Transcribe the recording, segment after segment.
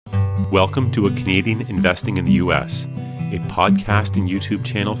Welcome to A Canadian Investing in the U.S., a podcast and YouTube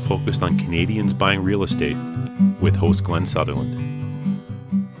channel focused on Canadians buying real estate with host Glenn Sutherland.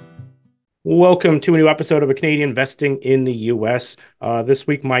 Welcome to a new episode of A Canadian Investing in the U.S. This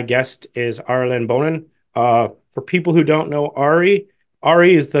week, my guest is Aureline Bonin. For people who don't know Ari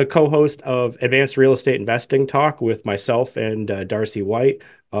is the co-host of Advanced Real Estate Investing Talk with myself and Darcy White,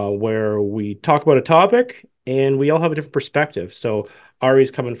 where we talk about a topic and we all have a different perspective. So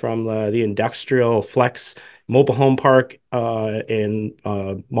Ari's coming from the industrial flex mobile home park and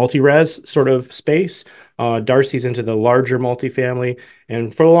multi-res sort of space. Darcy's into the larger multifamily.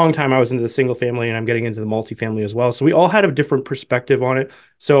 And for a long time, I was into the single family, and I'm getting into the multifamily as well. So we all had a different perspective on it.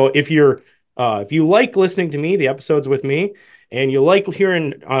 So if you like listening to me, the episodes with me, and you like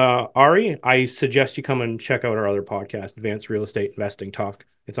hearing Ari, I suggest you come and check out our other podcast, Advanced Real Estate Investing Talk.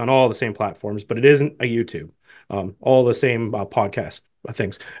 It's on all the same platforms, but it isn't a YouTube. All the same podcast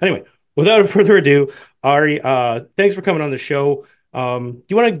things. Anyway, without further ado, Ari, thanks for coming on the show. Do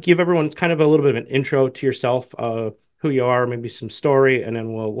you want to give everyone kind of a little bit of an intro to yourself, who you are, maybe some story, and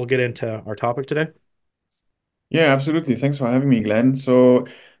then we'll get into our topic today? Yeah, absolutely. Thanks for having me, Glenn. So,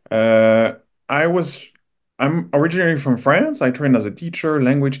 uh, I was I'm originally from France. I trained as a teacher,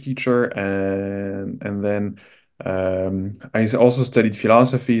 language teacher, and then I also studied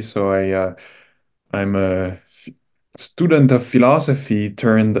philosophy. So I'm a student of philosophy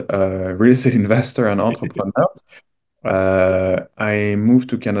turned real estate investor and entrepreneur. I moved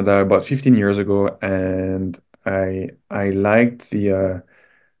to Canada about 15 years ago, and I liked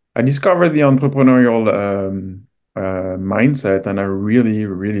I discovered the entrepreneurial mindset, and I really,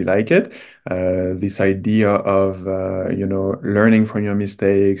 really like it. This idea of learning from your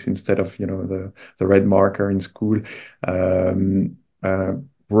mistakes instead of the red marker in school, um, uh,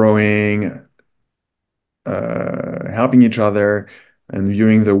 growing, helping each other, and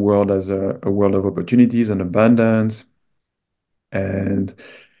viewing the world as a world of opportunities and abundance. And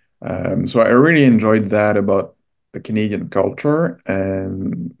so I really enjoyed that about the Canadian culture.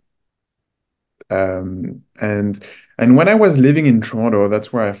 And when I was living in Toronto,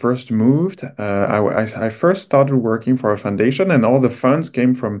 that's where I first moved. I first started working for a foundation, and all the funds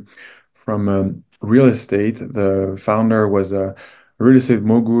came from real estate. The founder was a real estate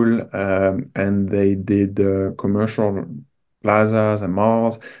mogul, and they did commercial plazas and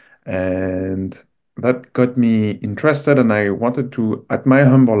malls, and that got me interested. And I wanted to, at my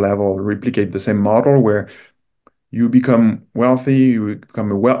humble level, replicate the same model where you become wealthy, you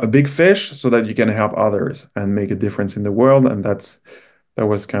become a big fish so that you can help others and make a difference in the world. And that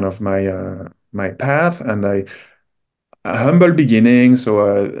was kind of my path, and a humble beginning.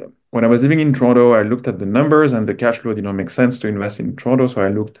 So when I was living in Toronto, I looked at the numbers, and the cash flow did not make sense to invest in Toronto. So I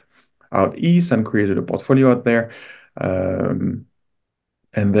looked out east and created a portfolio out there. Um,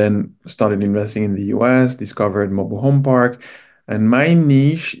 and then started investing in the US, discovered mobile home park. And my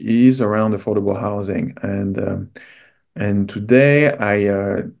niche is around affordable housing. And today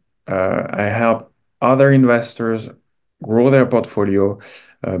I help other investors grow their portfolio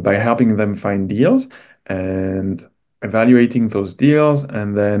by helping them find deals and evaluating those deals.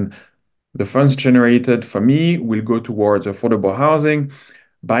 And then the funds generated for me will go towards affordable housing,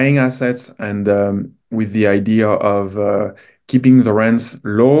 buying assets, and with the idea of keeping the rents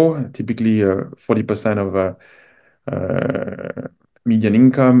low, typically 40% of median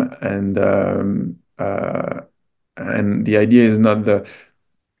income. And the idea is not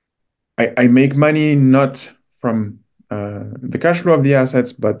I make money not from the cash flow of the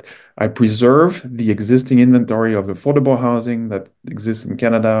assets, but I preserve the existing inventory of affordable housing that exists in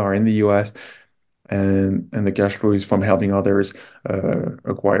Canada or in the US, and the cash flow is from helping others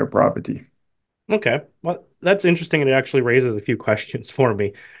acquire property. Okay, well, that's interesting, and it actually raises a few questions for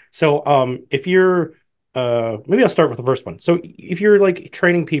me. So, if you're, maybe I'll start with the first one. So, if you're like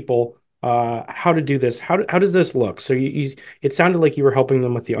training people, how to do this, how does this look? So, it sounded like you were helping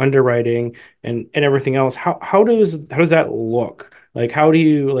them with the underwriting and everything else. How does that look? Like, how do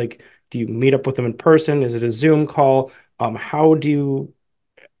you like do you meet up with them in person? Is it a Zoom call? How do you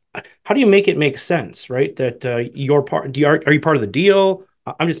make it make sense, right? That you're part. Are you part of the deal?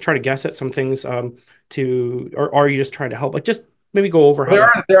 I'm just trying to guess at some things or are you just trying to help? Like, just maybe go over how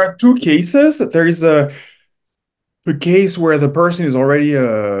that. There are two cases. There is a case where the person is already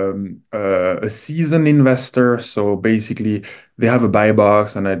a seasoned investor. So basically, they have a buy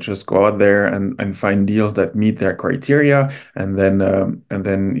box, and I just go out there and find deals that meet their criteria, and then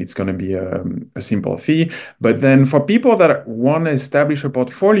it's going to be a simple fee. But then for people that want to establish a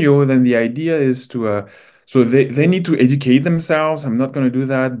portfolio, then the idea is to so they need to educate themselves. I'm not going to do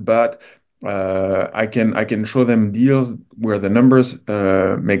that, but I can show them deals where the numbers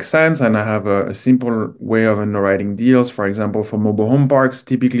make sense, and I have a simple way of underwriting deals. For example, for mobile home parks,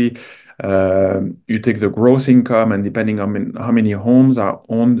 typically you take the gross income, and depending on how many homes are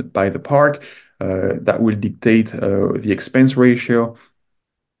owned by the park, that will dictate the expense ratio.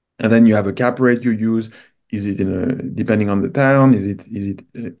 And then you have a cap rate you use. Is it depending on the town? Is it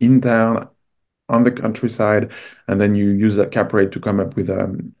in town, on the countryside? And then you use that cap rate to come up with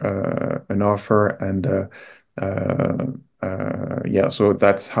an offer. And yeah, so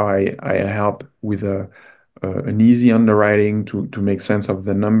that's how I help with an easy underwriting to make sense of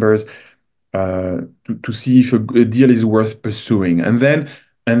the numbers, to see if a deal is worth pursuing. And then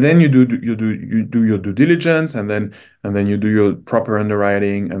you do your due diligence, and then you do your proper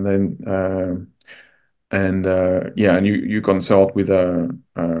underwriting, and then yeah, and you consult with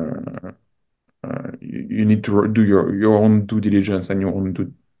you need to do your own due diligence and your own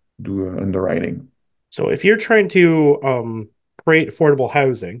do underwriting. So if you're trying to create affordable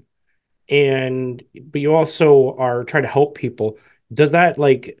housing, but you also are trying to help people, does that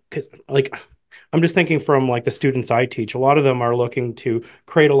like, 'cause, like, I'm just thinking from like the students I teach, a lot of them are looking to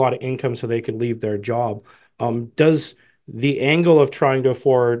create a lot of income so they can leave their job. Does the angle of trying to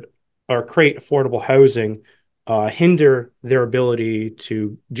afford or create affordable housing hinder their ability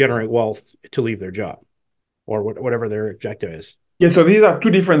to generate wealth to leave their job or whatever their objective is? Yeah, so these are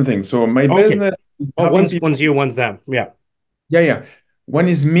two different things. So my Okay. business is Oh, helping one's people. you, one's them. Yeah. Yeah. One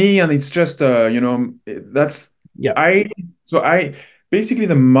is me, and it's just that's Yeah. I so I basically,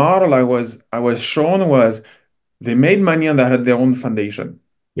 the model I was shown was they made money and they had their own foundation.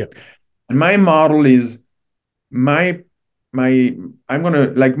 Yeah. And my model is my my I'm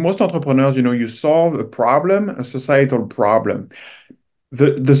gonna, like most entrepreneurs, you solve a problem, a societal problem.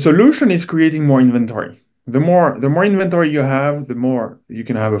 The solution is creating more inventory. The more inventory you have, the more you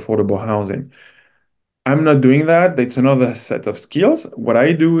can have affordable housing. I'm not doing that. That's another set of skills. What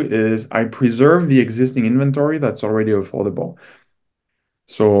I do is I preserve the existing inventory that's already affordable.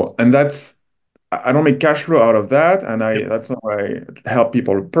 So, and I don't make cash flow out of that, and I Yep. that's not what I help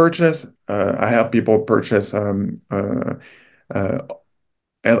people purchase. I help people purchase uh,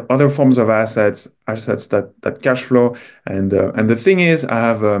 other forms of assets that cash flow. And the thing is, I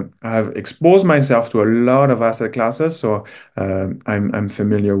have exposed myself to a lot of asset classes, so I'm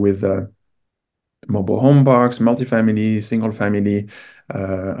familiar with mobile home parks, multifamily, single family.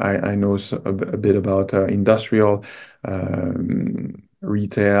 I know a bit about industrial,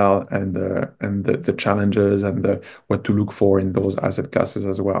 retail, and the challenges and what to look for in those asset classes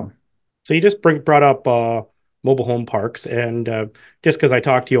as well. So you just brought up mobile home parks, and just because I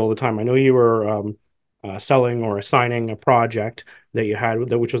talk to you all the time, I know you were selling or assigning a project that you had,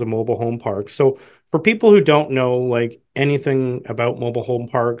 which was a mobile home park. So for people who don't know like anything about mobile home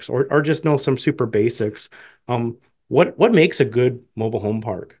parks, or just know some super basics, what makes a good mobile home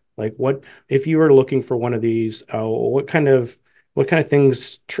park? Like, what if you were looking for one of these? What kind of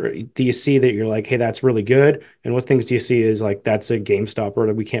things do you see that you're like, hey, that's really good? And what things do you see is like, that's a GameStop,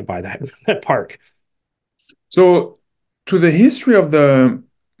 or we can't buy that that park? So, to the history of the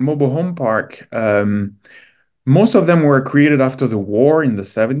mobile home park, most of them were created after the war in the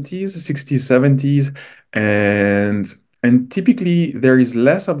 70s, 60s, 70s, and typically there is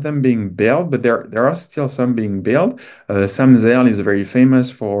less of them being built, but there are still some being built. Sam Zell is very famous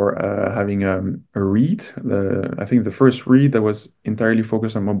for having a REIT. I think the first REIT that was entirely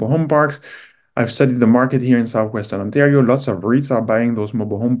focused on mobile home parks. I've studied the market here in southwestern Ontario. Lots of REITs are buying those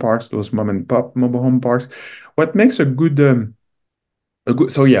mobile home parks, those mom and pop mobile home parks. What makes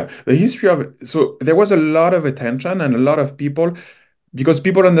so yeah, the history of it. So there was a lot of attention and a lot of people, because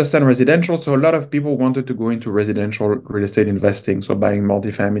people understand residential. So a lot of people wanted to go into residential real estate investing, so buying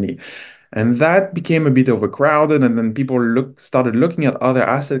multifamily. And that became a bit overcrowded. And then people started looking at other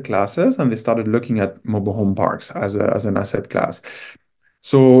asset classes, and they started looking at mobile home parks as an asset class.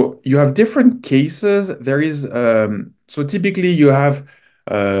 So you have different cases. So typically you have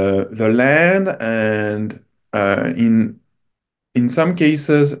the land, and in some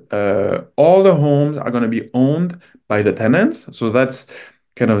cases, all the homes are going to be owned by the tenants. So that's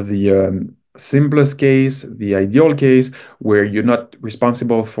kind of the simplest case, the ideal case, where you're not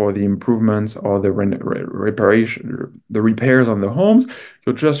responsible for the improvements or the repairs on the homes.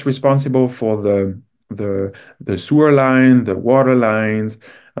 You're just responsible for the sewer line, the water lines,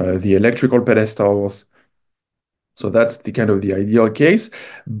 the electrical pedestals. So that's the kind of the ideal case.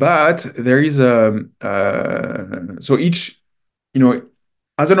 But there is so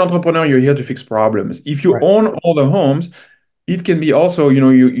as an entrepreneur, you're here to fix problems. If you Right. own all the homes, it can be also,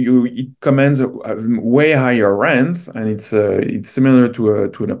 it commands a way higher rents, and it's similar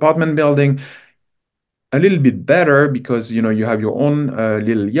to an apartment building. A little bit better because you have your own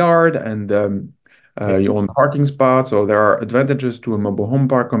little yard and Yeah. your own parking spot. So there are advantages to a mobile home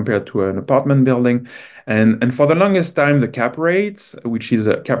park compared to an apartment building. And for the longest time, the cap rates, which is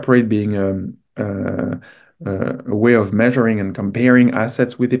a cap rate being a way of measuring and comparing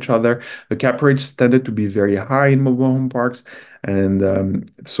assets with each other, the cap rates tended to be very high in mobile home parks.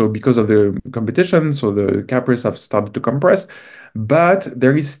 And so because of the competition, so the cap rates have started to compress. But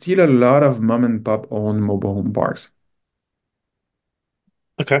there is still a lot of mom and pop owned mobile home parks.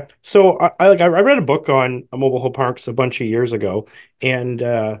 Okay. So I read a book on mobile home parks a bunch of years ago, and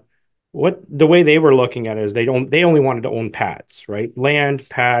what the way they were looking at it is they only wanted to own pads, right? Land,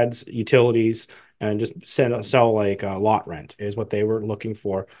 pads, utilities, and just sell like lot rent is what they were looking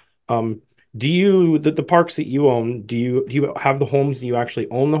for. Do you the parks that you own, do you have the homes, do you actually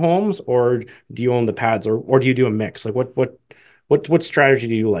own the homes, or do you own the pads, or do you do a mix? Like what strategy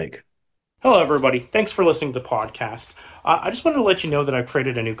do you like? Hello, everybody. Thanks for listening to the podcast. I just wanted to let you know that I've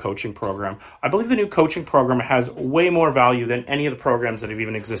created a new coaching program. I believe the new coaching program has way more value than any of the programs that have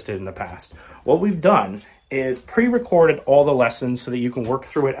even existed in the past. What we've done is pre-recorded all the lessons so that you can work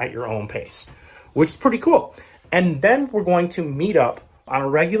through it at your own pace, which is pretty cool. And then we're going to meet up on a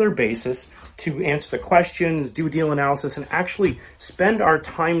regular basis to answer the questions, do deal analysis, and actually spend our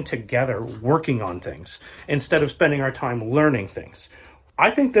time together working on things instead of spending our time learning things. I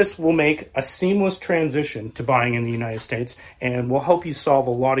think this will make a seamless transition to buying in the United States and will help you solve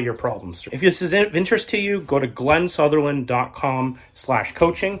a lot of your problems. If this is of interest to you, go to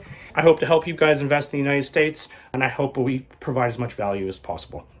glensutherland.com/coaching. I hope to help you guys invest in the United States, and I hope we provide as much value as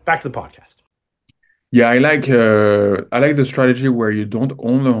possible. Back to the podcast. Yeah, I like the strategy where you don't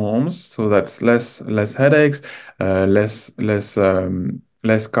own the homes, so that's less headaches, less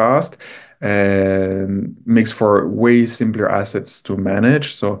cost, and makes for way simpler assets to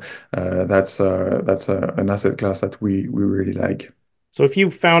manage. So that's an asset class that we really like. So if you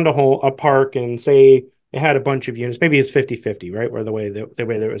found a park and say it had a bunch of units, maybe it's 50-50, right? Where the way that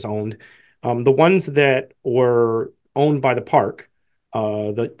it was owned. The ones that were owned by the park,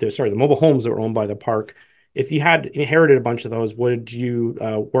 the mobile homes that were owned by the park, if you had inherited a bunch of those, would you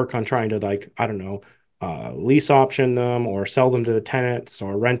work on trying to, like, I don't know, lease option them or sell them to the tenants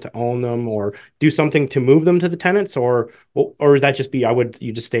or rent to own them or do something to move them to the tenants, or would that just be,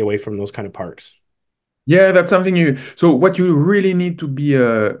 you just stay away from those kind of parks? Yeah, that's something so what you really need to be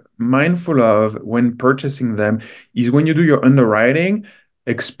mindful of when purchasing them is when you do your underwriting,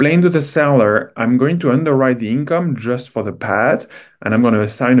 explain to the seller, I'm going to underwrite the income just for the pads, and I'm going to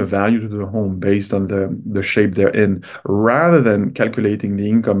assign a value to the home based on the shape they're in, rather than calculating the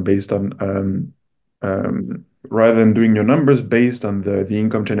income based on, rather than doing your numbers based on the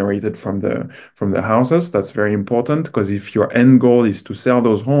income generated from the houses. That's very important because if your end goal is to sell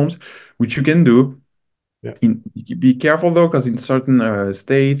those homes, which you can do, Yeah. be careful though, because in certain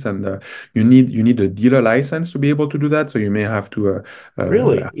states and you need a dealer license to be able to do that. So you may have to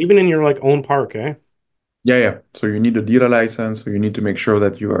Really? Even in your like own park, eh? yeah. So you need a dealer license. So you need to make sure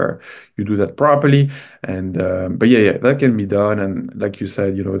that you do that properly. And but yeah, that can be done. And like you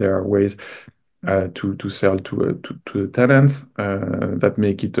said, there are ways to sell to the tenants that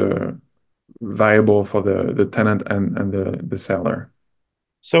make it viable for the tenant and the seller.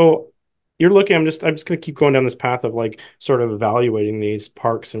 So you're looking, I'm just gonna keep going down this path of like sort of evaluating these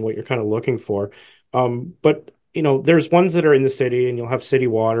parks and what you're kind of looking for. But there's ones that are in the city and you'll have city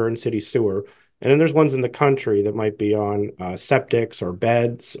water and city sewer. And then there's ones in the country that might be on septics or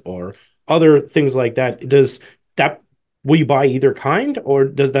beds or other things like that. That will you buy either kind, or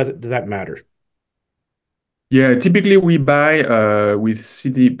does that matter? Yeah, typically we buy with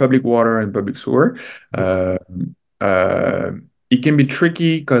city public water and public sewer. Uh, uh, it can be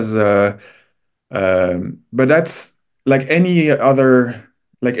tricky because but that's like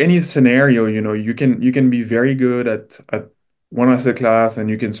like any scenario, you can be very good at one asset class, and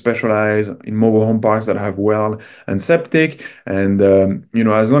you can specialize in mobile home parks that have well and septic. And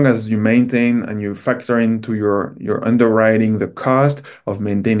as long as you maintain and you factor into your underwriting the cost of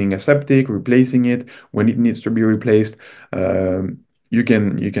maintaining a septic, replacing it when it needs to be replaced, you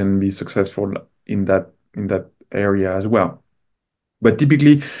can be successful in that area as well. But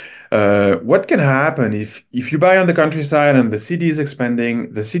typically, what can happen if you buy on the countryside and the city is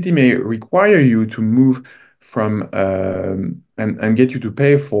expanding, the city may require you to move from and get you to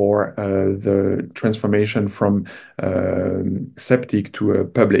pay for the transformation from septic to a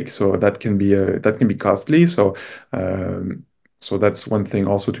public. So that can be costly. So So that's one thing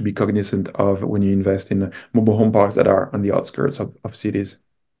also to be cognizant of when you invest in mobile home parks that are on the outskirts of cities.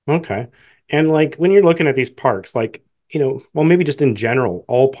 Okay. And like when you're looking at these parks, like, well, maybe just in general,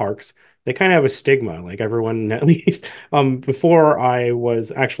 all parks, they kind of have a stigma. Like everyone, at least, before I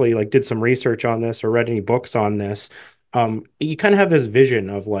was actually like did some research on this or read any books on this, you kind of have this vision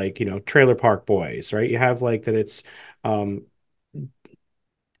of like, trailer park boys, right? You have like that it's, um,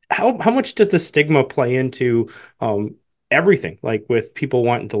 how much does the stigma play into everything, like with people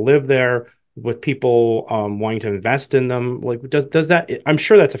wanting to live there, with people wanting to invest in them? Like does that, I'm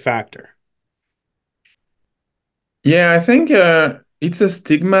sure that's a factor. Yeah, I think it's a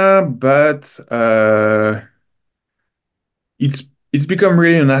stigma, but it's become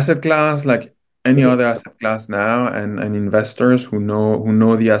really an asset class like any Mhm. other asset class now, and investors who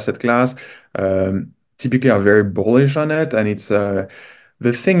know the asset class typically are very bullish on it. And it's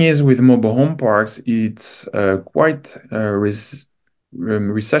the thing is with mobile home parks, it's quite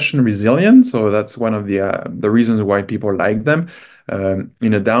recession resilient. So that's one of the reasons why people like them.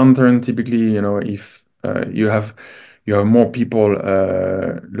 In a downturn, typically, if you have more people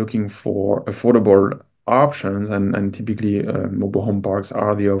looking for affordable options, and typically mobile home parks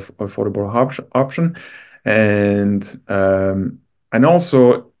are the affordable option. And and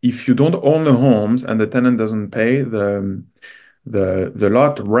also, if you don't own the homes and the tenant doesn't pay the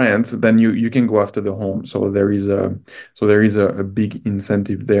lot rent, then you can go after the home. So there is a big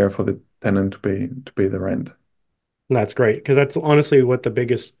incentive there for the tenant to pay the rent. And that's great because that's honestly what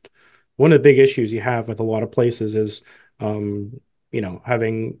one of the big issues you have with a lot of places is, um,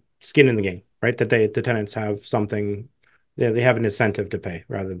 having skin in the game, right? That the tenants have something, they have an incentive to pay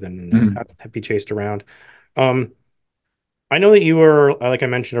rather than Mhm. have to be chased around. Um, I know that you were, like I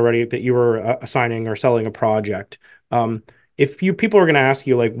mentioned already, that you were assigning or selling a project. If you people are going to ask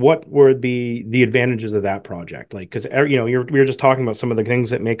you, like, what would be the advantages of that project? Like, because we were just talking about some of the things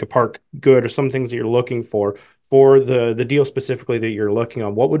that make a park good, or some things that you're looking for the deal specifically that you're looking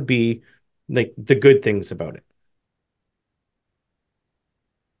on. What would be like the good things about it?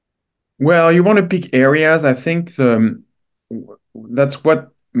 Well, you want to pick areas. I think that's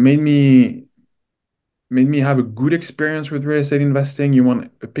what made me have a good experience with real estate investing. You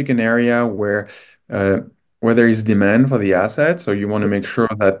want to pick an area uh, where there is demand for the asset. So you want to make sure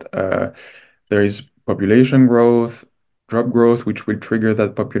that there is population growth, job growth, which will trigger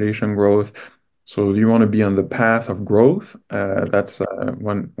that population growth. So you want to be on the path of growth. That's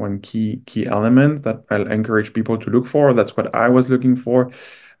one key element that I'll encourage people to look for. That's what I was looking for.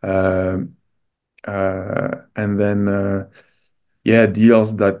 Um and then yeah,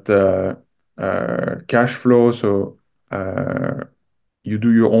 deals that cash flow. So uh, you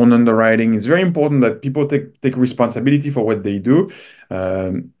do your own underwriting. It's very important that people take responsibility for what they do.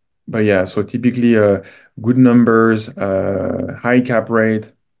 Um, but yeah, so typically good numbers, high cap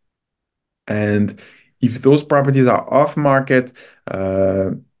rate, and if those properties are off market,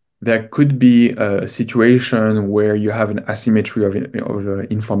 uh, there could be a situation where you have an asymmetry of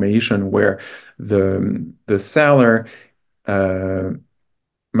information where the seller uh,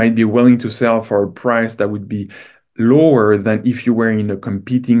 might be willing to sell for a price that would be lower than if you were in a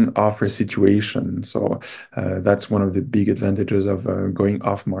competing offer situation. So that's one of the big advantages of going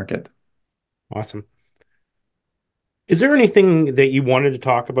off market. Awesome. Is there anything that you wanted to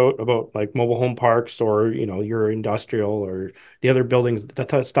talk about like mobile home parks or your industrial or the other buildings, that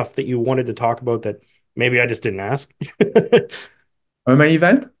type of stuff that you wanted to talk about that maybe I just didn't ask? My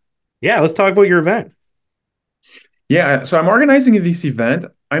event? Yeah, let's talk about your event. Yeah, so I'm organizing this event.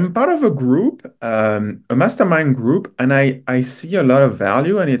 I'm part of a group, a mastermind group, and I see a lot of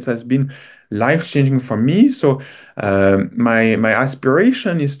value, and it has been life-changing for me. So my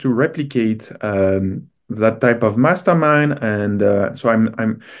aspiration is to replicate that type of mastermind, and so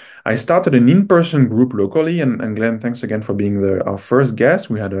I started an in-person group locally, and Glenn, thanks again for being our first guest.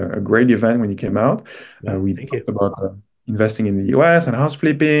 We had a great event when you came out. Yeah, We thank you. talked about investing in the US and house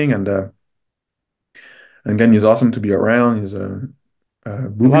flipping, and Glenn is awesome to be around. He's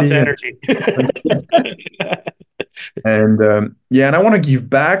Lots of bubbly and energy. and yeah, and I want to give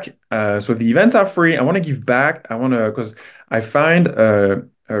back. So the events are free. I want to give back. I want to because I find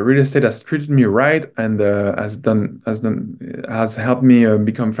real estate has treated me right and has helped me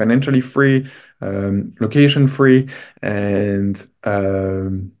become financially free, location free, and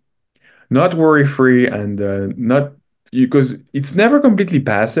not worry free, and not because it's never completely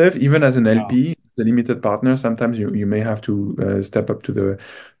passive. Even as an No. LP, the limited partner, sometimes you may have to step up to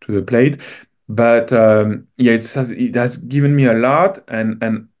the plate. But yeah, it has given me a lot,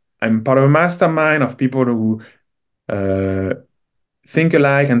 and I'm part of a mastermind of people who uh, think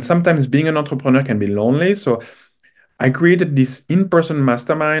alike. And sometimes being an entrepreneur can be lonely. So I created this in-person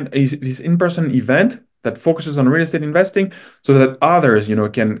mastermind, this in-person event that focuses on real estate investing so that others,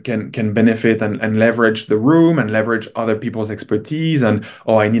 can benefit and leverage the room and leverage other people's expertise. And,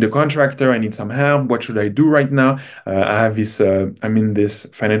 oh, I need a contractor, I need some help. What should I do right now? I have I'm in this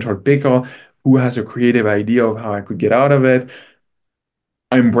financial pickle. Who has a creative idea of how I could get out of it?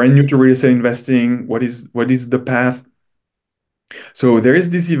 I'm brand new to real estate investing. What is the path? So there is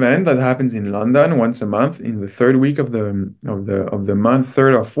this event that happens in London once a month in the third week of the month,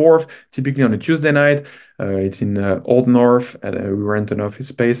 third or fourth, typically on a Tuesday night. It's in Old North. We rent an office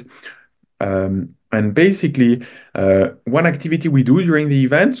space. And basically, one activity we do during the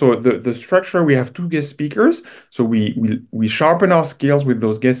event, so the structure, we have two guest speakers. So we sharpen our skills with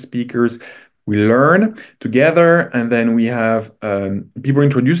those guest speakers. We learn together, and then we have people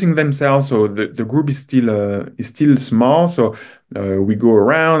introducing themselves. So the group is still small. So we go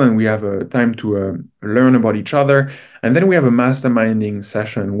around and we have time to learn about each other. And then we have a masterminding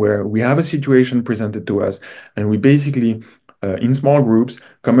session where we have a situation presented to us, and we basically in small groups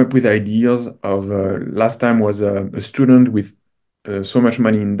come up with ideas of last time was a student with so much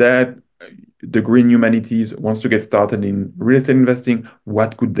money in debt, degree in humanities, wants to get started in real estate investing.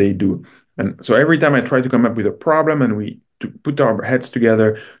 What could they do? And so every time I try to come up with a problem, and we to put our heads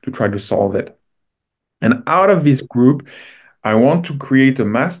together to try to solve it. And out of this group, I want to create a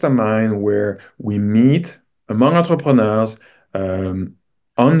mastermind where we meet among entrepreneurs um,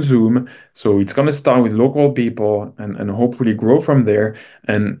 on Zoom. So it's going to start with local people and hopefully grow from there.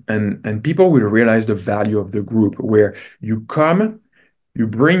 And people will realize the value of the group where you come, you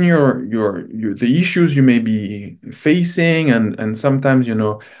bring the issues you may be facing, and sometimes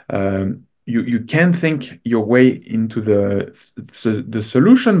you can think your way into the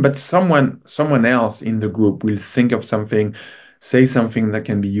solution, but someone else in the group will think of something, say something that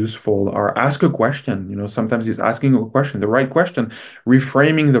can be useful, or ask a question. Sometimes it's asking a question, the right question,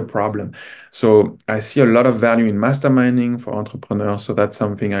 reframing the problem. So I see a lot of value in masterminding for entrepreneurs. So that's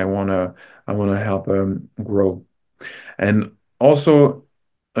something I wanna help grow. And also,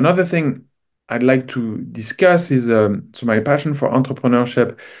 another thing I'd like to discuss is so my passion for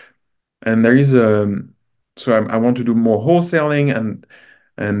entrepreneurship. And there is so I want to do more wholesaling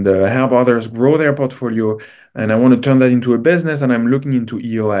and help others grow their portfolio. And I want to turn that into a business. And I'm looking into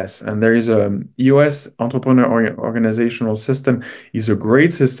EOS. And there is a EOS entrepreneur organizational system is a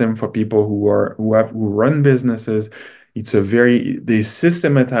great system for people who run businesses. It's they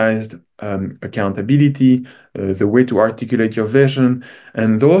systematized accountability, the way to articulate your vision,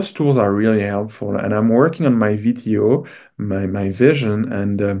 and those tools are really helpful. And I'm working on my VTO, my vision,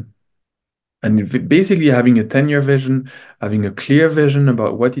 and basically having a 10-year vision, having a clear vision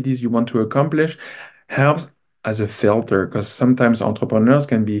about what it is you want to accomplish helps as a filter, because sometimes entrepreneurs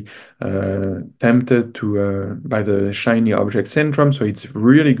can be tempted by the shiny object syndrome. So it's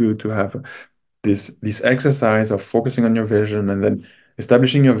really good to have this exercise of focusing on your vision and then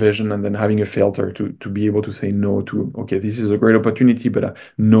establishing your vision and then having a filter to be able to say no to, okay, this is a great opportunity, but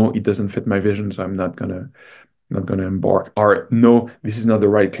no, it doesn't fit my vision, so I'm not gonna embark. Or no, this is not the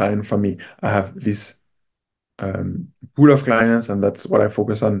right client for me. I have this pool of clients, and that's what I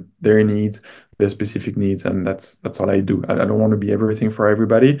focus on, their needs, their specific needs, and that's all I do. I don't want to be everything for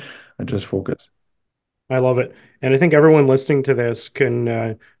everybody. I just focus. I love it. And I think everyone listening to this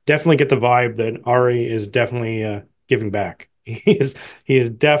can definitely get the vibe that Ari is definitely giving back. He is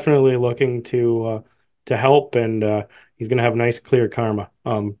definitely looking to help, and he's going to have nice, clear karma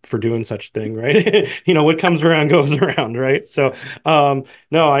for doing such thing, right? What comes around goes around, right? So no,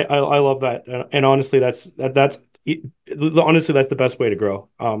 I love that. And honestly, that's honestly, that's the best way to grow.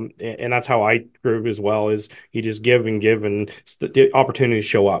 And that's how I grew as well, is you just give and give, and the opportunities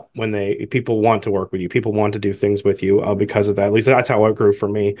show up when people want to work with you, people want to do things with you because of that. At least that's how it grew for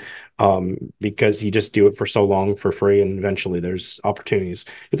me. Because you just do it for so long for free, and eventually there's opportunities.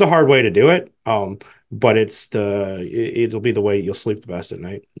 It's a hard way to do it. But it'll be the way you'll sleep the best at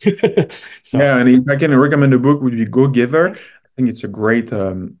night. So Yeah, and if I can recommend a book, would be Go Giver. I think it's a great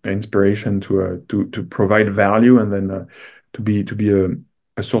inspiration to provide value, and then to be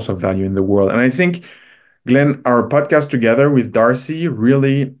a source of value in the world. And I think, Glenn, our podcast together with Darcy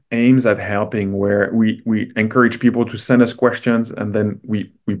really aims at helping, where we encourage people to send us questions, and then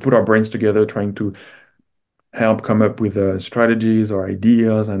we put our brains together trying to help come up with strategies or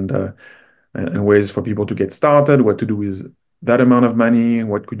ideas and ways for people to get started, what to do with that amount of money,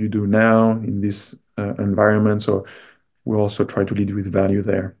 what could you do now in this environment. So we also try to lead with value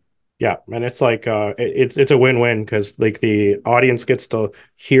there. yeah, and it's like it's a win-win, because like the audience gets to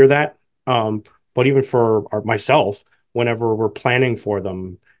hear that. But even for myself, whenever we're planning for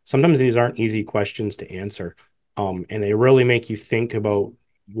them, sometimes these aren't easy questions to answer. And they really make you think about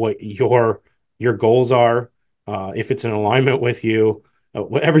what your goals are, if it's in alignment with you,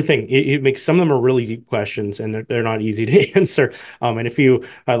 everything. It makes some of them are really deep questions, and they're not easy to answer. And if you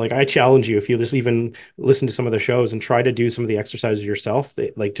like, I challenge you, if you just even listen to some of the shows and try to do some of the exercises yourself,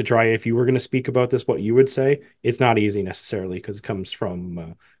 like to try, if you were going to speak about this, what you would say. It's not easy necessarily because it comes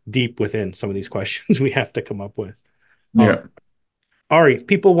from deep within some of these questions we have to come up with. Yeah. Ari, if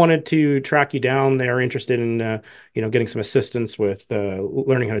people wanted to track you down, they're interested in getting some assistance with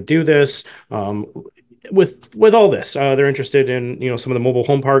learning how to do this. With all this, they're interested in some of the mobile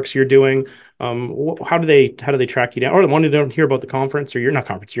home parks you're doing. How do they track you down? Or they wanted to hear about the conference, or your not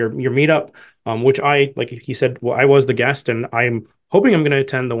conference, your meetup, which I, like he said, well, I was the guest, and I'm hoping I'm going to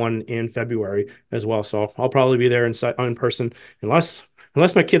attend the one in February as well. So I'll probably be there in person, unless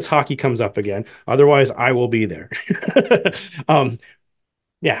my kids' hockey comes up again. Otherwise, I will be there.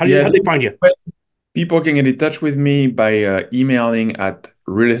 Yeah, Yeah. how do they find you? People can get in touch with me by emailing at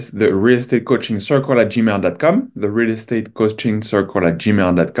the real estate coaching circle at gmail.com, the real estate coaching circle at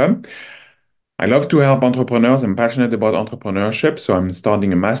gmail.com. I love to help entrepreneurs. I'm passionate about entrepreneurship, so I'm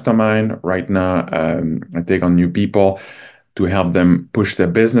starting a mastermind right now. I take on new people to help them push their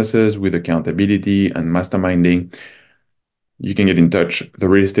businesses with accountability and masterminding. You can get in touch, the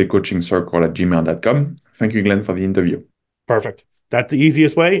real estate coaching circle at gmail.com. Thank you, Glenn, for the interview. Perfect. That's the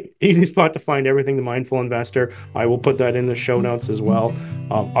easiest way, easy spot to find everything The Mindful Investor. I will put that in the show notes as well.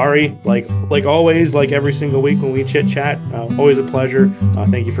 Ari, like always, like every single week when we chit chat, always a pleasure.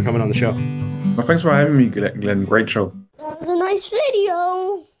 Thank you for coming on the show. Well, thanks for having me, Glenn. Great show. That was a nice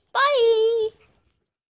video. Bye.